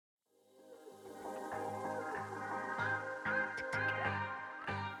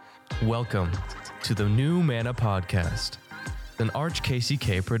Welcome to the New Manna Podcast, an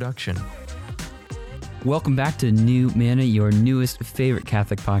ArchKCK production. Welcome back to New Manna, your newest favorite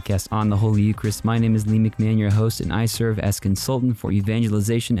Catholic podcast on the Holy Eucharist. My name is Lee McMahon, your host, and I serve as consultant for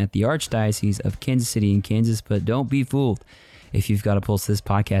evangelization at the Archdiocese of Kansas City in Kansas. But don't be fooled. If you've got a pulse, this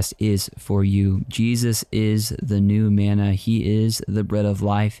podcast is for you. Jesus is the new manna. He is the bread of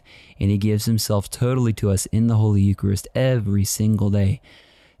life, and he gives himself totally to us in the Holy Eucharist every single day.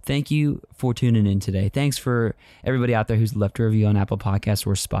 Thank you for tuning in today. Thanks for everybody out there who's left a review on Apple Podcasts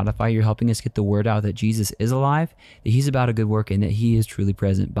or Spotify. You're helping us get the word out that Jesus is alive, that he's about a good work, and that he is truly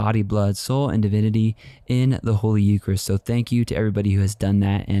present, body, blood, soul, and divinity in the Holy Eucharist. So thank you to everybody who has done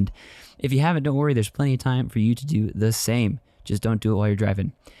that. And if you haven't, don't worry, there's plenty of time for you to do the same. Just don't do it while you're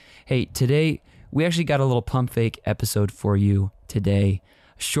driving. Hey, today we actually got a little pump fake episode for you today.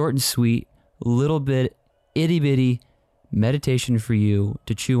 Short and sweet, little bit itty bitty meditation for you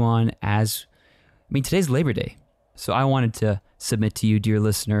to chew on today's Labor Day. So I wanted to submit to you, dear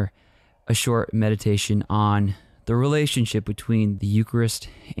listener, a short meditation on the relationship between the Eucharist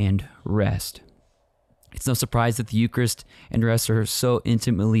and rest. It's no surprise that the Eucharist and rest are so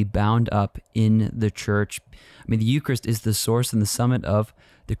intimately bound up in the church. The Eucharist is the source and the summit of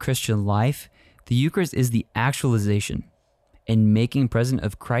the Christian life. The Eucharist is the actualization and making present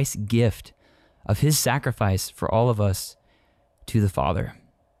of Christ's gift, of his sacrifice for all of us to the Father.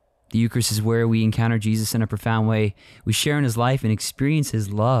 The Eucharist is where we encounter Jesus in a profound way. We share in his life and experience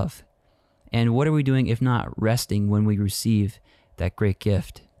his love. And what are we doing if not resting when we receive that great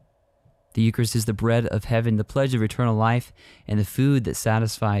gift? The Eucharist is the bread of heaven, the pledge of eternal life, and the food that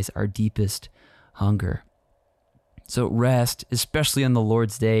satisfies our deepest hunger. So rest, especially on the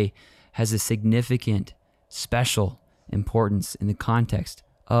Lord's Day, has a significant, special importance in the context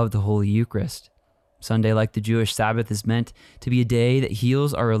of the Holy Eucharist. Sunday, like the Jewish Sabbath, is meant to be a day that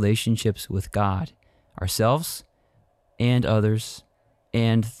heals our relationships with God, ourselves and others,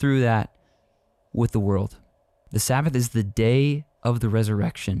 and through that, with the world. The Sabbath is the day of the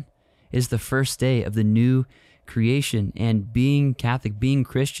resurrection. It is the first day of the new creation, and being Catholic, being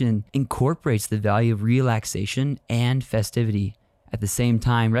Christian, incorporates the value of relaxation and festivity at the same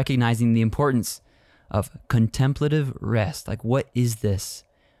time, recognizing the importance of contemplative rest. Like, what is this?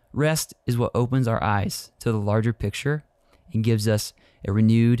 Rest is what opens our eyes to the larger picture and gives us a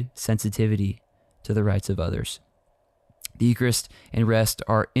renewed sensitivity to the rights of others. The Eucharist and rest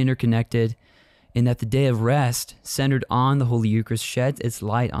are interconnected in that the day of rest, centered on the Holy Eucharist, sheds its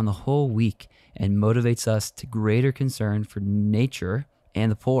light on the whole week and motivates us to greater concern for nature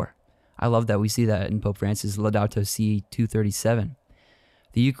and the poor. I love that we see that in Pope Francis' Laudato Si 237.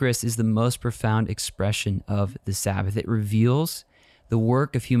 The Eucharist is the most profound expression of the Sabbath. It reveals the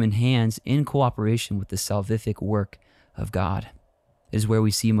work of human hands in cooperation with the salvific work of God. It is where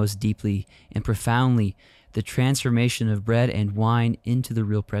we see most deeply and profoundly the transformation of bread and wine into the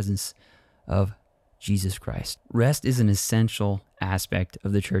real presence of Jesus Christ. Rest is an essential aspect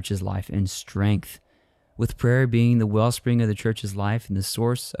of the church's life and strength, with prayer being the wellspring of the church's life and the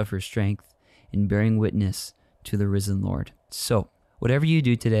source of her strength in bearing witness to the risen Lord. So, whatever you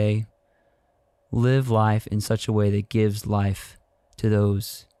do today, live life in such a way that gives life to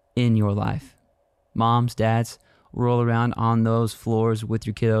those in your life. Moms, dads, roll around on those floors with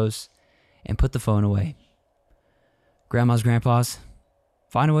your kiddos and put the phone away. Grandmas, grandpas,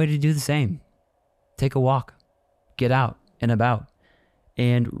 find a way to do the same. Take a walk, get out and about,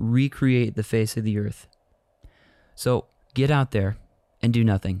 and recreate the face of the earth. So get out there and do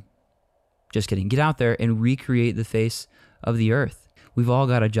nothing. Just kidding. Get out there and recreate the face of the earth. We've all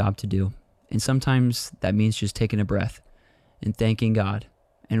got a job to do, and sometimes that means just taking a breath and thanking God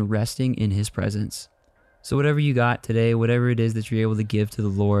and resting in his presence. So whatever you got today, whatever it is that you're able to give to the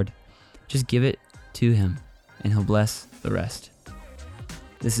Lord, just give it to him, and he'll bless the rest.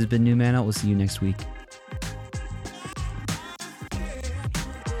 This has been New Manna. We'll see you next week.